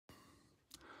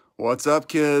What's up,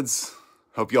 kids?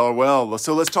 Hope y'all are well.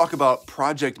 So let's talk about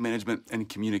project management and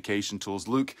communication tools.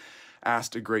 Luke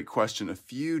asked a great question a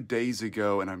few days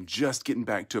ago, and I'm just getting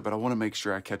back to it, but I want to make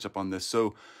sure I catch up on this.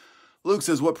 So Luke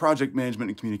says, what project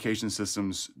management and communication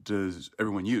systems does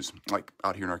everyone use, like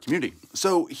out here in our community?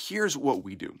 So here's what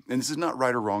we do. And this is not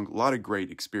right or wrong. A lot of great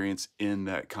experience in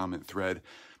that comment thread,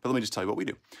 but let me just tell you what we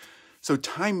do. So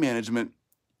time management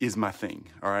is my thing,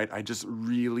 all right? I just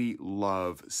really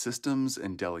love systems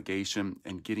and delegation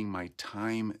and getting my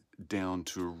time down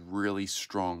to a really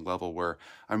strong level where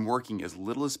I'm working as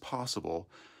little as possible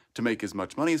to make as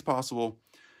much money as possible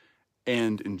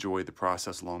and enjoy the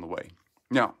process along the way.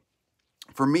 Now,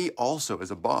 for me also as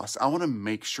a boss, I want to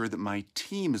make sure that my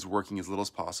team is working as little as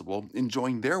possible,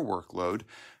 enjoying their workload.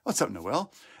 What's up,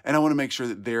 Noel? And I want to make sure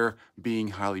that they're being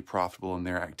highly profitable in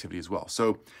their activity as well.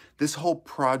 So this whole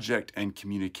project and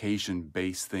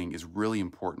communication-based thing is really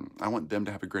important. I want them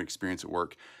to have a great experience at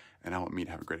work, and I want me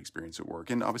to have a great experience at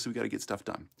work. And obviously, we got to get stuff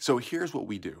done. So here's what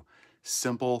we do.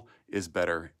 Simple is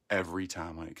better every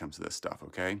time when it comes to this stuff,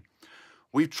 okay?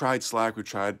 We've tried Slack. We've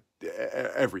tried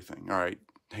everything, all right?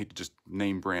 I hate to just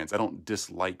name brands. I don't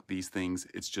dislike these things.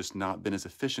 It's just not been as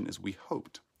efficient as we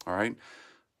hoped, all right?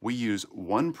 We use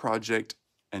one project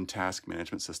and task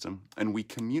management system, and we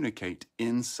communicate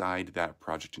inside that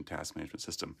project and task management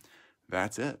system.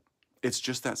 That's it. It's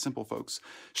just that simple, folks.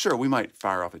 Sure, we might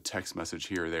fire off a text message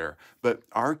here or there, but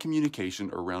our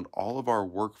communication around all of our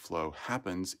workflow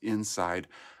happens inside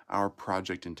our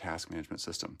project and task management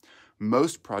system.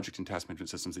 Most project and task management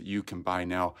systems that you can buy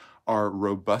now are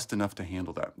robust enough to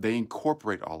handle that. They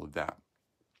incorporate all of that.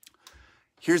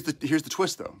 Here's the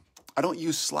twist, though. I don't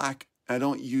use Slack, and I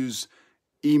don't use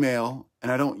email,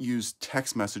 and I don't use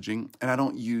text messaging, and I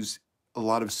don't use a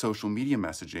lot of social media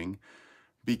messaging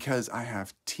because I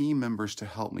have team members to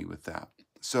help me with that.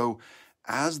 So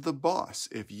as the boss,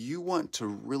 if you want to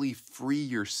really free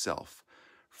yourself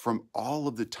from all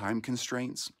of the time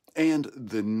constraints and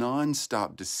the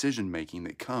nonstop decision-making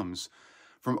that comes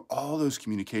from all those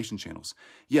communication channels.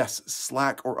 Yes,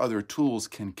 Slack or other tools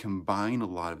can combine a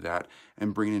lot of that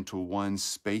and bring it into one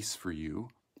space for you,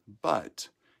 but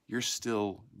you're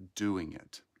still doing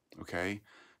it, okay?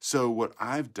 So what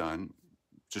I've done,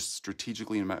 just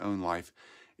strategically in my own life,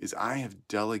 is I have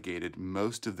delegated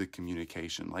most of the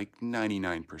communication, like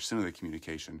 99% of the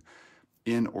communication,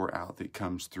 in or out that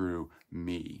comes through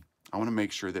me. I want to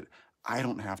make sure that I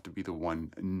don't have to be the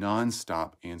one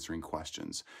nonstop answering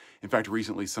questions. In fact,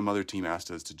 recently some other team asked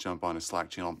us to jump on a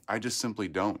Slack channel. I just simply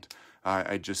don't.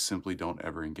 I just simply don't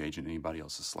ever engage in anybody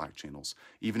else's Slack channels.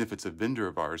 Even if it's a vendor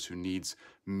of ours who needs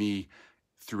me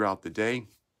throughout the day,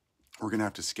 we're going to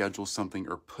have to schedule something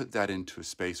or put that into a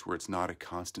space where it's not a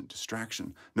constant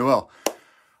distraction. Noel,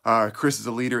 Chris is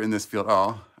a leader in this field.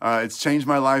 It's changed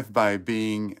my life by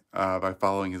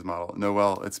following his model.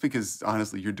 Noel, it's because,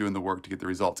 honestly, you're doing the work to get the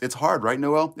results. It's hard, right,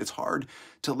 Noel? It's hard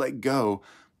to let go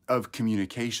of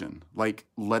communication, like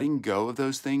letting go of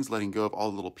those things, letting go of all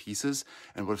the little pieces.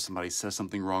 And what if somebody says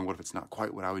something wrong? What if it's not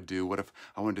quite what I would do? What if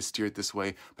I wanted to steer it this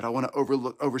way, but I want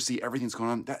to oversee everything that's going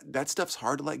on? That stuff's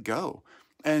hard to let go.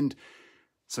 And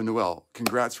so, Noel,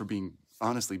 congrats for being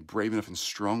honestly brave enough and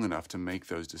strong enough to make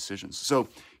those decisions. So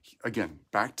again,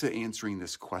 back to answering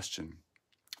this question,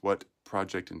 what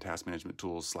project and task management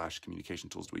tools /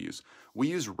 communication tools do we use? We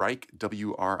use Wrike,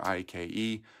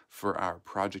 W-R-I-K-E, for our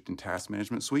project and task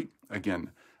management suite.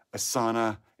 Again,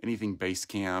 Asana, anything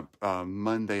Basecamp,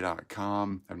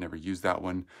 Monday.com, I've never used that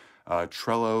one.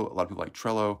 Trello, a lot of people like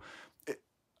Trello. It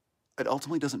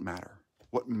ultimately doesn't matter.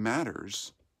 What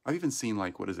matters, I've even seen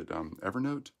like, what is it,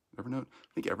 Evernote? I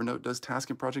think Evernote does task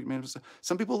and project management.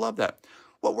 Some people love that.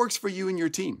 What works for you and your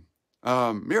team?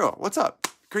 Miro, what's up?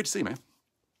 Great to see you, man.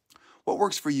 What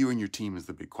works for you and your team is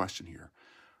the big question here.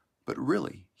 But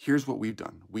really, here's what we've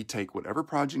done. We take whatever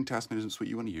project and task management suite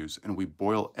you want to use, and we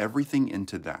boil everything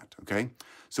into that, okay?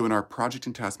 So in our project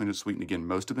and task management suite, and again,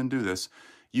 most of them do this,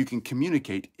 you can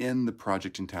communicate in the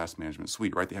project and task management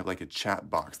suite, right? They have like a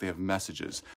chat box. They have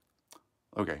messages.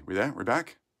 Okay, we there? We're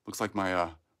back? Looks like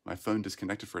my phone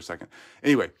disconnected for a second.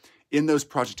 Anyway, in those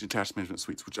project and task management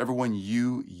suites, whichever one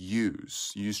you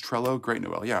use Trello, great,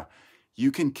 Noel, yeah,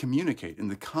 you can communicate in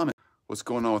the comments. What's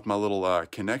going on with my little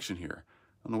connection here?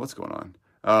 I don't know what's going on.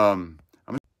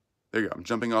 There you go. I'm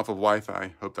jumping off of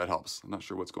Wi-Fi. Hope that helps. I'm not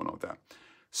sure what's going on with that.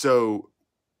 So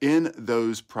in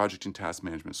those project and task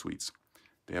management suites,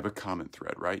 they have a comment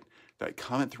thread, right? That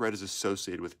comment thread is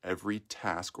associated with every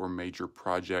task or major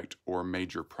project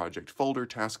folder,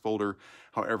 task folder,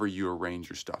 however you arrange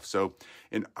your stuff. So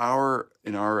in our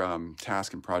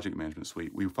task and project management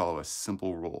suite, we follow a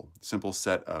simple rule, simple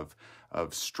set of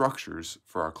structures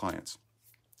for our clients.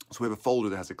 So we have a folder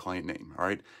that has a client name, all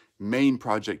right? Main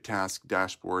project task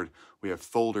dashboard, we have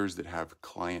folders that have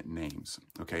client names,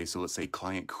 okay? So let's say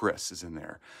client Chris is in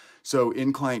there. So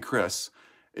in client Chris,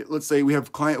 let's say we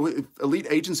have Elite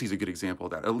Agency is a good example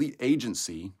of that. Elite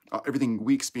Agency, everything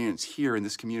we experience here in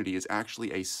this community is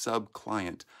actually a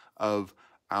sub-client of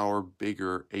our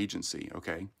bigger agency,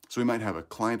 okay? So we might have a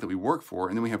client that we work for,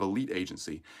 and then we have Elite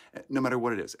Agency. No matter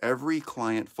what it is, every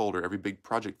client folder, every big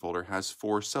project folder has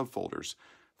 4 subfolders: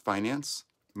 finance,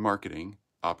 marketing,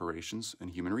 operations,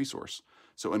 and human resource.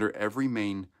 So under every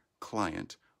main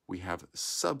client, we have a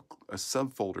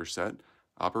subfolder set: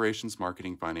 operations,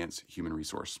 marketing, finance, human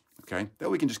resource, okay? That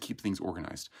way we can just keep things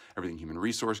organized. Everything human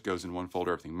resource goes in one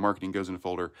folder, everything marketing goes in a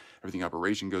folder, everything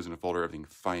operation goes in a folder, everything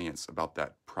finance about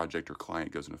that project or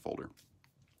client goes in a folder.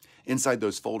 Inside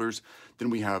those folders,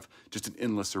 then we have just an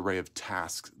endless array of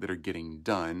tasks that are getting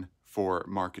done for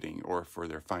marketing or for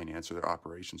their finance or their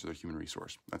operations or their human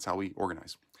resource. That's how we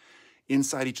organize.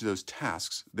 Inside each of those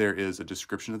tasks, there is a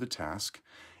description of the task,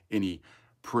 any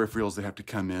peripherals that have to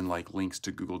come in, like links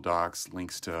to Google Docs,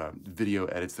 links to video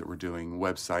edits that we're doing,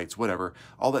 websites, whatever.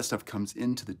 All that stuff comes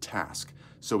into the task.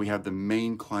 So we have the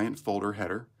main client folder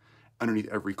header. Underneath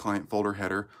every client folder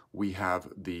header, we have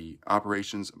the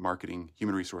operations, marketing,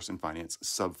 human resource, and finance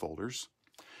subfolders.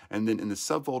 And then in the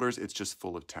subfolders, it's just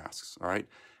full of tasks, all right?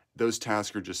 Those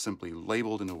tasks are just simply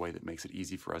labeled in a way that makes it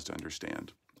easy for us to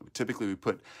understand. Typically, we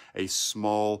put a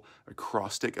small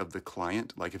acrostic of the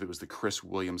client. Like if it was the Chris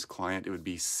Williams client, it would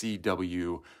be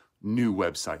CW new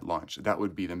website launch. That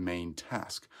would be the main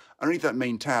task. Underneath that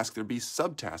main task, there'd be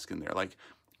subtasks in there, like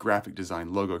graphic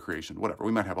design, logo creation, whatever.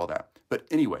 We might have all that. But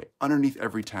anyway, underneath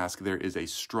every task, there is a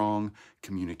strong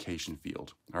communication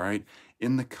field, all right?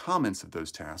 In the comments of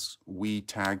those tasks, we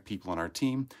tag people on our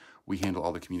team. We handle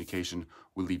all the communication.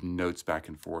 We leave notes back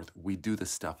and forth. We do the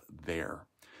stuff there.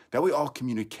 That way, all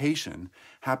communication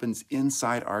happens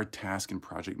inside our task and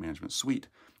project management suite.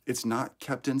 It's not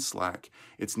kept in Slack.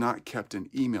 It's not kept in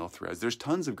email threads. There's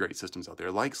tons of great systems out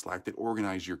there like Slack that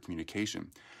organize your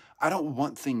communication. I don't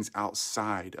want things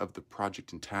outside of the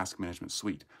project and task management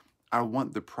suite. I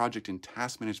want the project and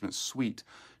task management suite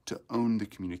to own the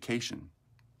communication.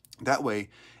 That way,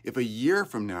 if a year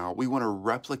from now we want to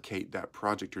replicate that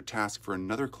project or task for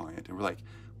another client and we're like,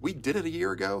 we did it a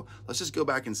year ago, let's just go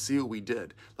back and see what we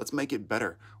did. Let's make it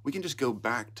better. We can just go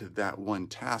back to that one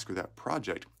task or that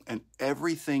project and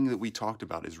everything that we talked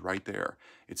about is right there.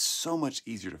 It's so much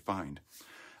easier to find.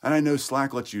 And I know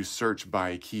Slack lets you search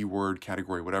by keyword,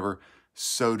 category, whatever.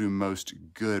 So do most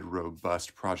good,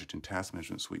 robust project and task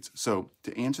management suites. So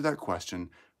to answer that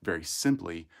question, very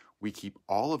simply, we keep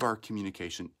all of our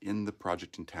communication in the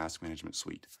project and task management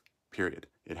suite, period.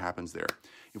 It happens there.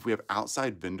 If we have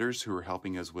outside vendors who are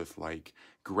helping us with like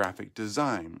graphic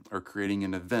design or creating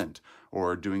an event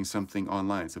or doing something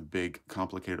online, it's a big,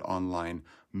 complicated online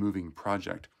moving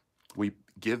project, we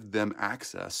give them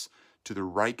access to the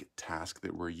right task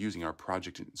that we're using, our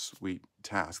project and suite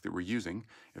task that we're using.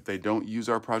 If they don't use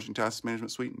our project and task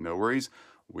management suite, no worries.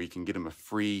 We can get them a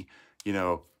free,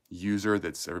 user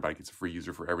everybody gets a free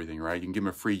user for everything, right? You can give them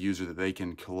a free user that they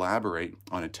can collaborate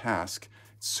on a task.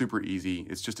 It's super easy.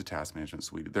 It's just a task management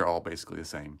suite. They're all basically the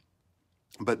same.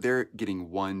 But they're getting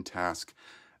one task.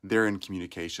 They're in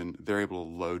communication. They're able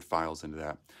to load files into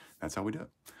that. That's how we do it.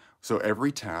 So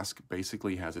every task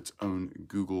basically has its own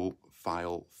Google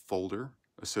file folder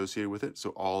associated with it. So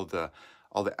all the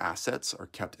assets are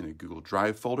kept in a Google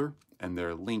Drive folder and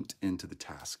they're linked into the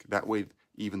task. That way,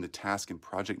 even the task and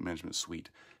project management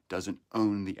suite doesn't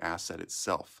own the asset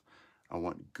itself. I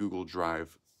want Google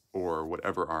Drive or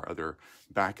whatever our other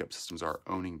backup systems are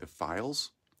owning the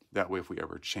files. That way, if we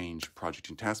ever change project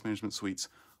and task management suites,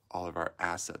 all of our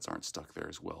assets aren't stuck there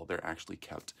as well. They're actually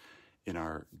kept in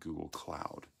our Google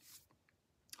Cloud.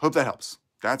 Hope that helps.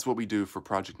 That's what we do for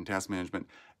project and task management,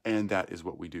 and that is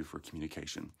what we do for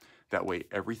communication. That way,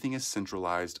 everything is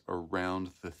centralized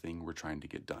around the thing we're trying to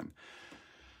get done.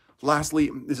 Lastly,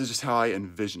 this is just how I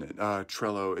envision it.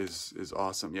 Trello is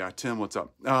awesome. Yeah, Tim, what's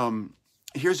up?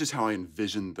 Here's just how I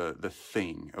envision the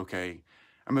thing, okay?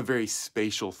 I'm a very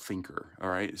spatial thinker, all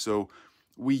right? So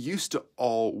we used to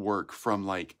all work from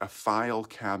like a file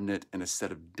cabinet and a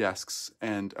set of desks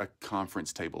and a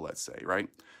conference table, let's say, right?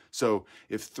 So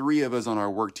if 3 of us on our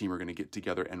work team are going to get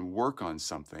together and work on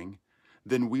something,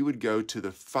 then we would go to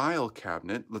the file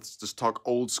cabinet. Let's just talk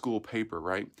old school paper,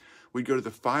 right? We'd go to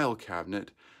the file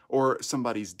cabinet or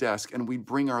somebody's desk and we'd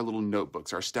bring our little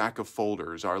notebooks, our stack of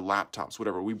folders, our laptops,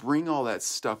 whatever. We bring all that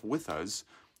stuff with us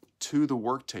to the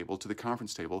work table, to the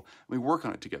conference table, and we work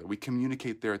on it together. We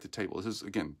communicate there at the table. This is,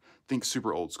 again, think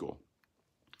super old school.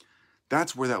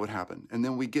 That's where that would happen. And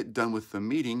then we get done with the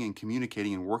meeting and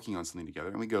communicating and working on something together,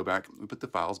 and we go back, we put the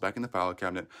files back in the file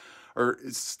cabinet, or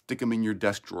stick them in your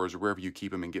desk drawers or wherever you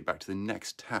keep them, and get back to the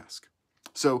next task.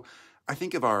 So I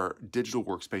think of our digital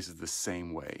workspaces the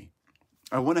same way.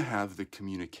 I want to have the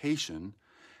communication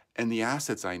and the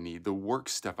assets I need, the work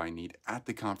stuff I need at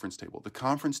the conference table. The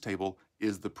conference table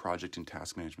is the project and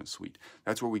task management suite.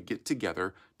 That's where we get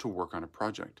together to work on a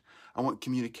project. I want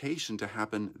communication to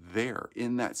happen there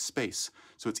in that space,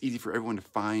 so it's easy for everyone to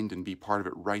find and be part of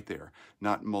it right there,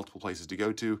 not multiple places to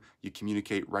go to. You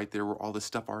communicate right there where all this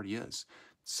stuff already is.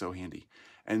 So handy.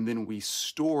 And then we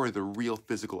store the real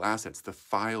physical assets, the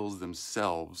files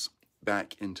themselves,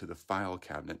 back into the file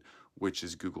cabinet, which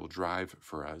is Google Drive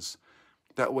for us.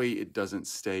 That way it doesn't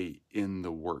stay in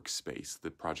the workspace, the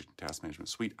project and task management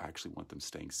suite. I actually want them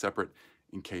staying separate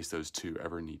in case those two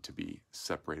ever need to be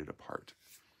separated apart.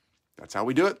 That's how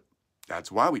we do it.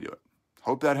 That's why we do it.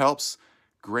 Hope that helps.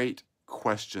 Great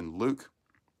question, Luke.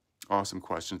 Awesome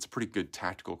question. It's a pretty good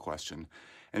tactical question.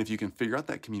 And if you can figure out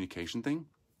that communication thing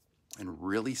and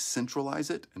really centralize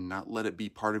it and not let it be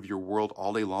part of your world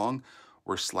all day long,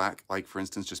 where Slack, like for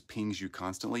instance, just pings you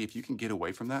constantly, if you can get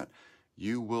away from that,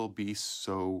 you will be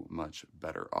so much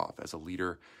better off as a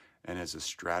leader and as a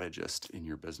strategist in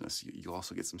your business. You'll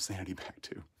also get some sanity back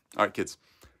too. All right, kids,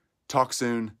 talk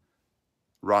soon.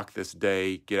 Rock this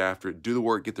day. Get after it. Do the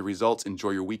work. Get the results.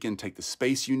 Enjoy your weekend. Take the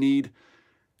space you need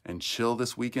and chill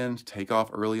this weekend. Take off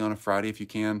early on a Friday if you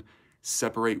can.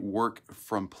 Separate work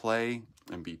from play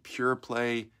and be pure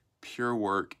play, pure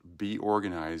work. Be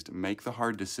organized. Make the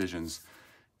hard decisions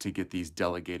to get these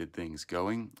delegated things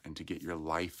going and to get your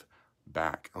life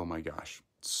back. Oh my gosh,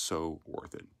 so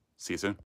worth it. See you soon.